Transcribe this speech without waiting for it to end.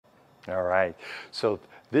All right, so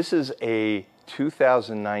this is a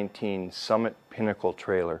 2019 Summit Pinnacle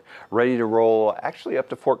trailer, ready to roll actually up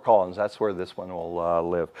to Fort Collins. That's where this one will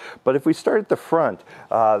live. But if we start at the front,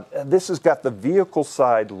 this has got the vehicle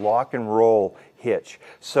side lock and roll hitch.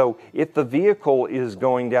 So if the vehicle is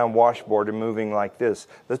going down washboard and moving like this,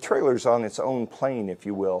 the trailer's on its own plane, if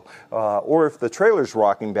you will. Or if the trailer's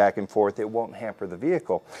rocking back and forth, it won't hamper the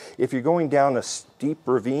vehicle. If you're going down a steep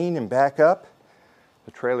ravine and back up,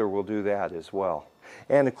 the trailer will do that as well.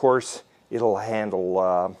 And of course, it'll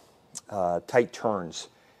handle tight turns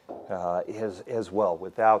as well,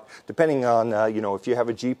 without, depending on, you know, if you have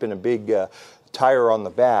a Jeep and a big tire on the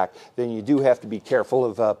back, then you do have to be careful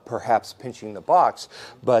of perhaps pinching the box,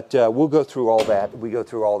 but we'll go through all that. We go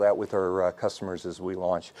through all that with our customers as we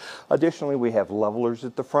launch. Additionally, we have levelers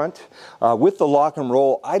at the front. With the lock and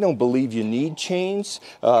roll, I don't believe you need chains,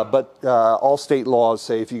 but all state laws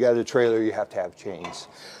say if you got a trailer, you have to have chains.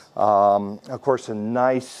 Of course, a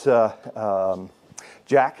nice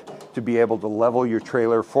jack to be able to level your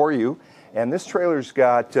trailer for you. And this trailer's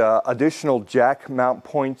got additional jack mount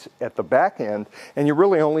points at the back end, and you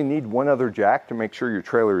really only need one other jack to make sure your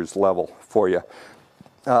trailer is level for you.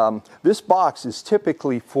 This box is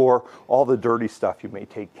typically for all the dirty stuff you may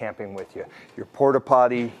take camping with you. Your porta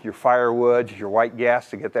potty, your firewood, your white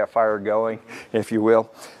gas to get that fire going, if you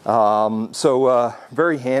will.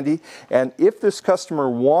 Very handy. And if this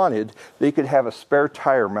customer wanted, they could have a spare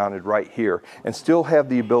tire mounted right here and still have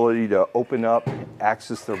the ability to open up,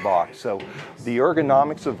 access their box. So the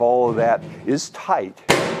ergonomics of all of that is tight,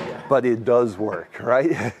 but it does work,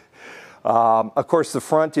 right? Of course, the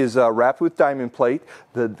front is wrapped with diamond plate.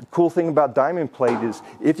 The cool thing about diamond plate is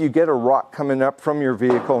if you get a rock coming up from your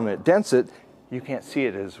vehicle and it dents it, you can't see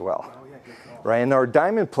it as well. Right? And our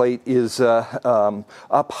diamond plate is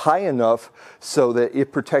up high enough so that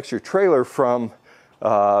it protects your trailer from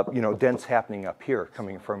dents happening up here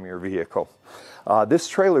coming from your vehicle. This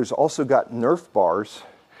trailer's also got Nerf bars.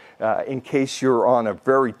 In case you're on a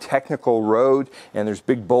very technical road and there's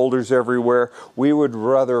big boulders everywhere, we would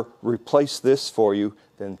rather replace this for you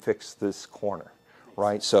than fix this corner,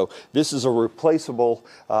 right? So this is a replaceable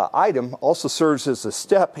item, also serves as a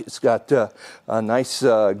step. It's got a nice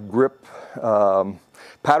grip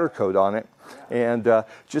powder coat on it, and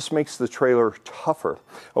just makes the trailer tougher.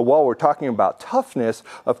 While we're talking about toughness,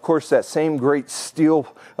 of course, that same great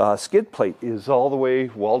steel skid plate is all the way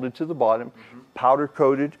welded to the bottom, powder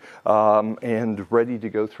coated, and ready to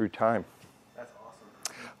go through time. That's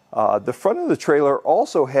awesome. The front of the trailer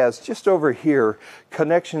also has, just over here,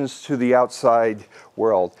 connections to the outside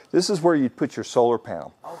world. This is where you'd put your solar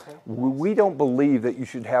panel. Okay. We don't believe that you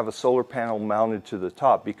should have a solar panel mounted to the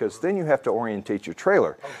top, because then you have to orientate your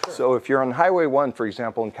trailer. Oh, sure. So if you're on Highway 1, for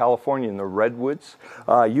example, in California, in the redwoods,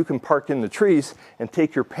 you can park in the trees and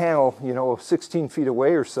take your panel, 16 feet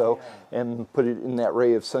away or so, and put it in that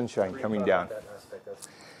ray of sunshine coming down. That aspect. That's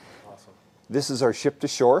awesome. This is our ship to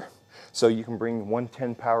shore, so you can bring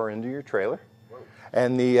 110 power into your trailer.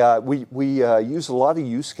 And we use a lot of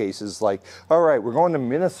use cases like, all right, we're going to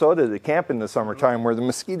Minnesota to camp in the summertime where the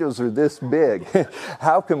mosquitoes are this big.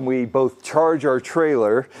 How can we both charge our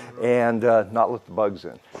trailer and not let the bugs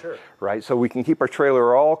in? Sure. Right? So we can keep our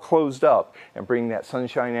trailer all closed up and bring that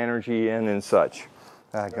sunshine energy in and such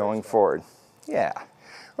going forward. Yeah.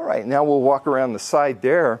 All right, now we'll walk around the side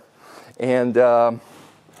there. And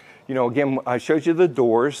again, I showed you the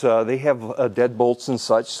doors. They have deadbolts and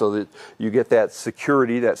such so that you get that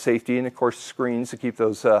security, that safety, and of course screens to keep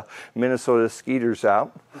those Minnesota skeeters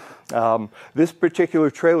out. This particular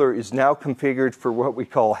trailer is now configured for what we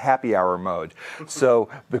call happy hour mode. So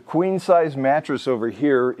the queen size mattress over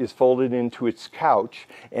here is folded into its couch,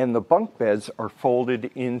 and the bunk beds are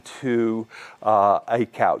folded into a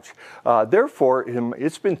couch. Therefore,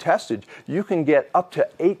 it's been tested. You can get up to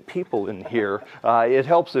 8 people in here. It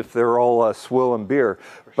helps if they're all swill and beer.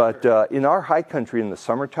 But in our high country in the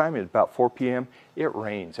summertime, at about 4 p.m., it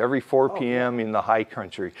rains every 4 p.m. in the high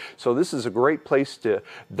country. So this is a great place to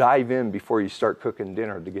dive in before you start cooking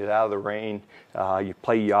dinner, to get out of the rain. You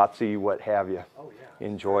play Yahtzee, what have you. Oh, yeah.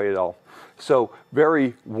 Enjoy it all. So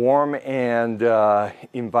very warm and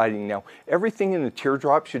inviting. Now, everything in the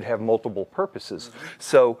teardrop should have multiple purposes.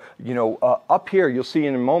 So, up here, you'll see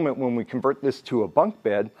in a moment when we convert this to a bunk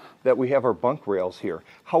bed that we have our bunk rails here.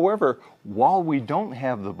 However, while we don't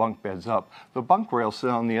have the bunk beds up, the bunk rails sit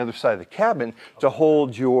on the other side of the cabin to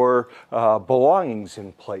hold your belongings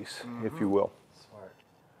in place, if you will.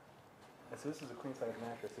 So this is a queen size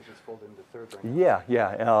mattress that just folded into thirds right now.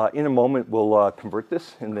 Yeah. In a moment, we'll convert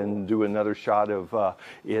this and then do another shot of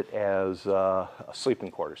it as sleeping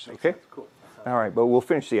quarters. Okay? Cool. All right, but we'll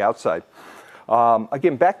finish the outside.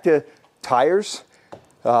 Again, back to tires.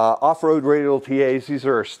 Off-road radial TAs, these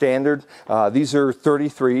are our standard. These are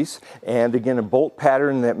 33s, and again, a bolt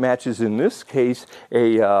pattern that matches, in this case,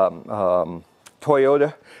 a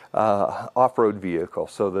Toyota off-road vehicle,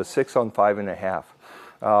 so the 6 on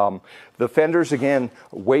 5.5. The fenders, again,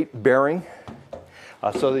 weight bearing,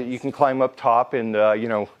 so that you can climb up top and you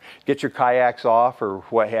know, get your kayaks off or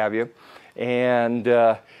what have you. And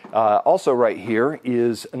also right here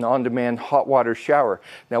is an on-demand hot water shower.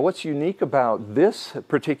 Now what's unique about this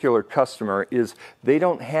particular customer is they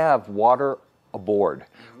don't have water aboard.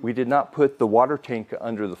 We did not put the water tank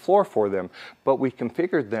under the floor for them, but we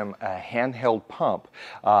configured them a handheld pump,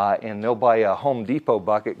 and they'll buy a Home Depot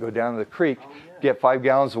bucket, go down to the creek, get 5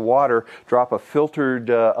 gallons of water, drop a filter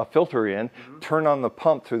in, turn on the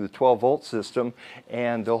pump through the 12-volt system,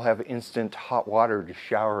 and they'll have instant hot water to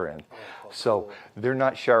shower in. So they're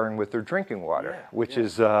not showering with their drinking water, which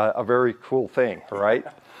is a very cool thing, right?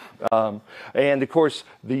 And of course,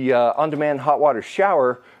 the on-demand hot water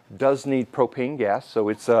shower does need propane gas, so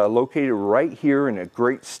it's located right here in a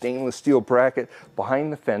great stainless steel bracket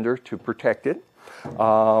behind the fender to protect it.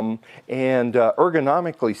 And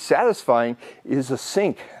ergonomically satisfying is a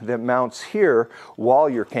sink that mounts here while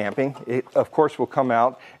you're camping. It of course will come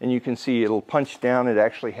out, and you can see it'll punch down. It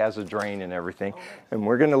actually has a drain and everything, and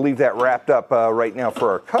we're going to leave that wrapped up right now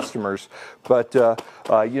for our customers. But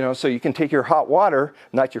you know, so you can take your hot water,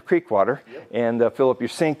 not your creek water, and fill up your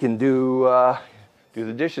sink and do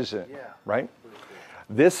the dishes in it, right?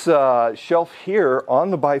 This shelf here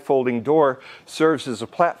on the bifolding door serves as a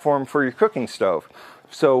platform for your cooking stove.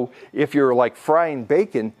 So if you're like frying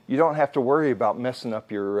bacon, you don't have to worry about messing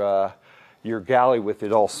up your galley with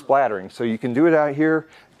it all splattering. So you can do it out here.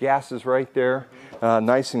 Gas is right there,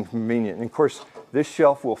 nice and convenient. And of course, this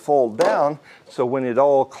shelf will fold down, so when it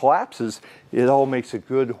all collapses, it all makes a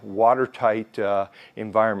good watertight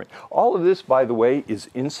environment. All of this, by the way, is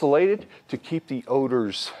insulated to keep the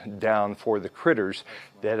odors down for the critters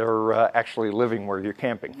that are actually living where you're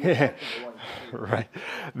camping. Right.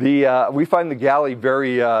 We find the galley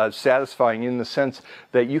very satisfying in the sense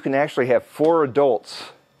that you can actually have 4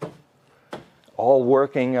 adults all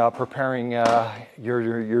working, preparing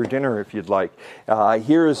your dinner if you'd like.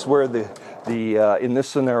 Here is where in this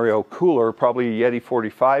scenario, cooler, probably a Yeti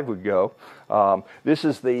 45 would go. This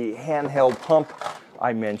is the handheld pump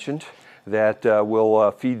I mentioned that will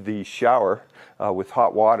feed the shower with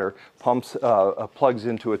hot water. Pumps plugs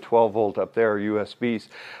into a 12-volt up there, USBs.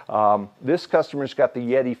 This customer's got the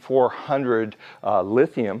Yeti 400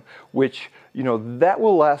 lithium, which, you know, that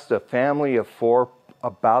will last a family of 4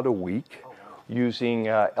 about a week, using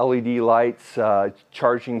LED lights,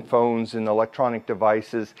 charging phones and electronic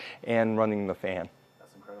devices, and running the fan.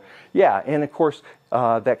 That's incredible. Yeah, and of course,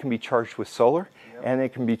 that can be charged with solar, and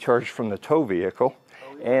it can be charged from the tow vehicle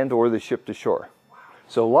and or the ship to shore.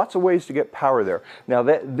 So lots of ways to get power there. Now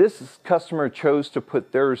this customer chose to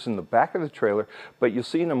put theirs in the back of the trailer, but you'll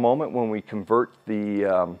see in a moment when we convert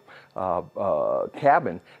the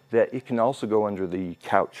cabin that it can also go under the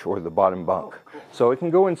couch or the bottom bunk. So it can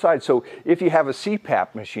go inside. So if you have a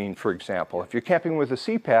CPAP machine, for example, if you're camping with a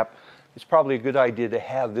CPAP, it's probably a good idea to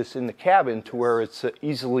have this in the cabin to where it's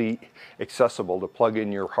easily accessible to plug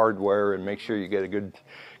in your hardware and make sure you get a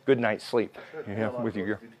good night's sleep with your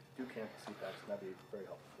gear.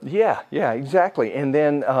 Yeah, exactly. And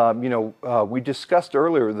then, you know, we discussed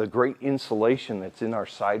earlier the great insulation that's in our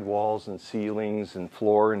sidewalls and ceilings and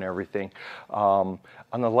floor and everything.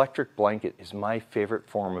 An electric blanket is my favorite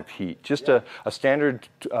form of heat. Just a standard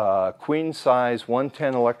queen size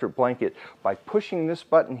 110 electric blanket. By pushing this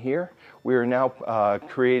button here, we are now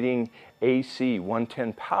creating AC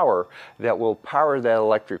 110 power that will power that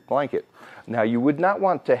electric blanket. Now, you would not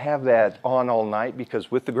want to have that on all night because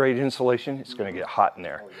with the great insulation, it's going to get hot in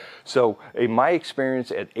there. So in my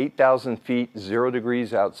experience at 8,000 feet, 0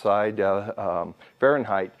 degrees outside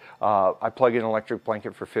Fahrenheit, I plug in an electric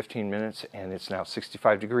blanket for 15 minutes and it's now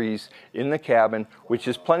 65 degrees in the cabin, which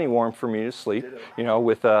is plenty warm for me to sleep, you know,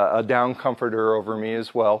 with a down comforter over me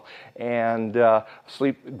as well, and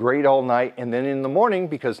sleep great all night. And then in the morning,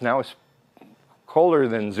 because now it's colder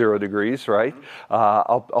than 0 degrees, right?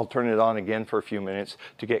 I'll turn it on again for a few minutes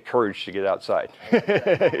to get courage to get outside.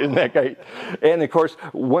 Isn't that great? And of course,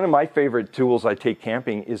 one of my favorite tools I take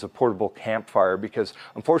camping is a portable campfire, because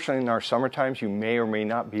unfortunately in our summer times you may or may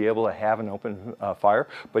not be able to have an open fire,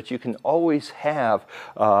 but you can always have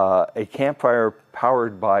a campfire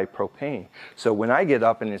powered by propane. So when I get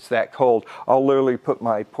up and it's that cold, I'll literally put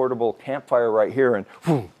my portable campfire right here and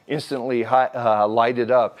whew, instantly light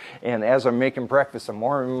it up. And as I'm making breakfast, I'm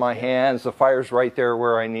warming my hands. The fire's right there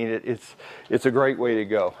where I need it. It's a great way to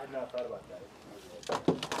go. I've not thought about that.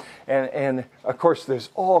 And of course, there's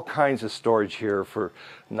all kinds of storage here for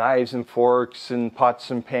knives and forks and pots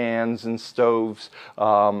and pans and stoves.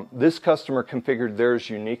 This customer configured theirs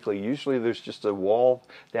uniquely. Usually there's just a wall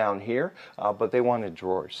down here, but they wanted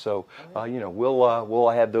drawers. So, you know, we'll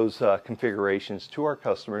add those configurations to our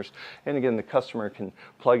customers. And again, the customer can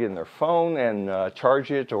plug in their phone and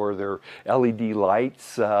charge it, or their LED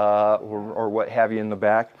lights or what have you in the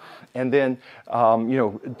back. And then, you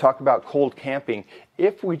know, talk about cold camping.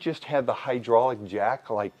 If we just had the hydraulic jack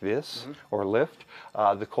like this, or lift,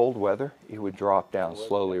 the cold weather, it would drop down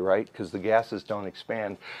slowly, right? Because the gases don't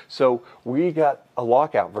expand. So we got a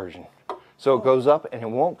lockout version. So it goes up and it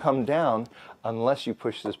won't come down unless you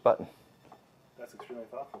push this button. That's extremely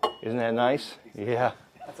thoughtful. Isn't that nice? Yeah.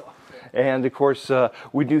 That's awesome. And of course,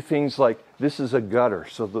 we do things like, this is a gutter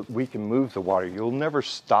so that we can move the water. You'll never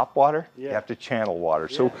stop water. You have to channel water.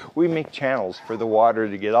 So we make channels for the water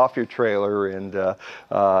to get off your trailer and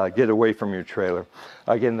get away from your trailer.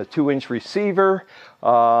 Again, the 2-inch receiver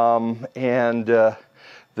and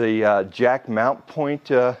the jack mount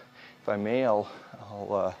point. If I may, I'll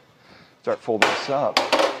start folding this up.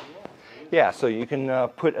 Yeah, so you can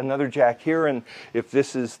put another jack here, and if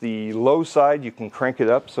this is the low side, you can crank it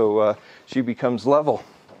up so she becomes level.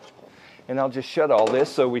 And I'll just shut all this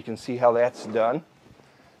so we can see how that's done.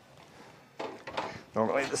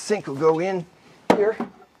 Normally the sink will go in here.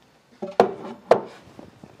 And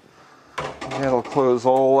that'll close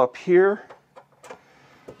all up here.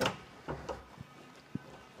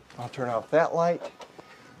 I'll turn off that light,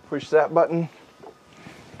 push that button,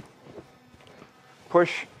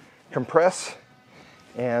 push, compress,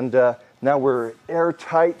 and now we're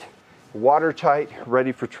airtight, watertight,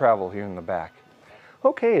 ready for travel here in the back.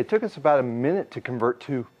 Okay, it took us about a minute to convert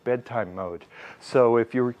to bedtime mode. So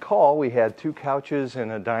if you recall, we had 2 couches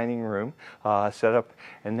and a dining room set up,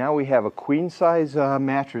 and now we have a queen size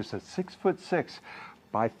mattress that's 6'6"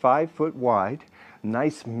 by 5 foot wide.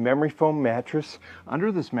 Nice memory foam mattress.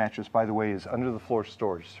 Under this mattress, by the way, is under the floor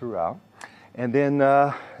storage throughout. And then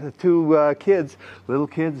the 2 kids, little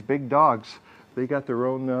kids, big dogs, they got their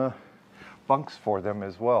own bunks for them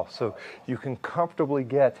as well. So you can comfortably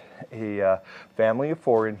get a family of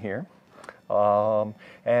 4 in here.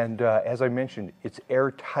 As I mentioned, it's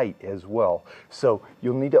airtight as well. So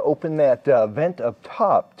you'll need to open that vent up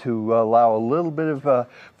top to allow a little bit of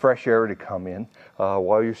fresh air to come in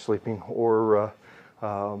while you're sleeping, or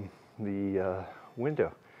the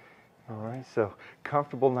window. All right, so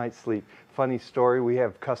comfortable night's sleep. Funny story, we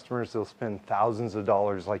have customers that'll spend thousands of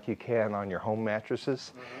dollars like you can on your home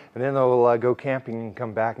mattresses, and then they'll go camping and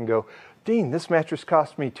come back and go, Dean, this mattress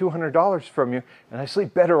cost me $200 from you, and I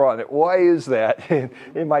sleep better on it. Why is that?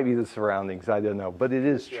 It might be the surroundings, I don't know, but it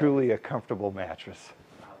is truly a comfortable mattress.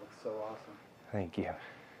 Wow, looks so awesome. Thank you.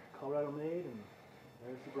 Colorado made, and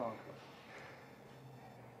there's the Bronco.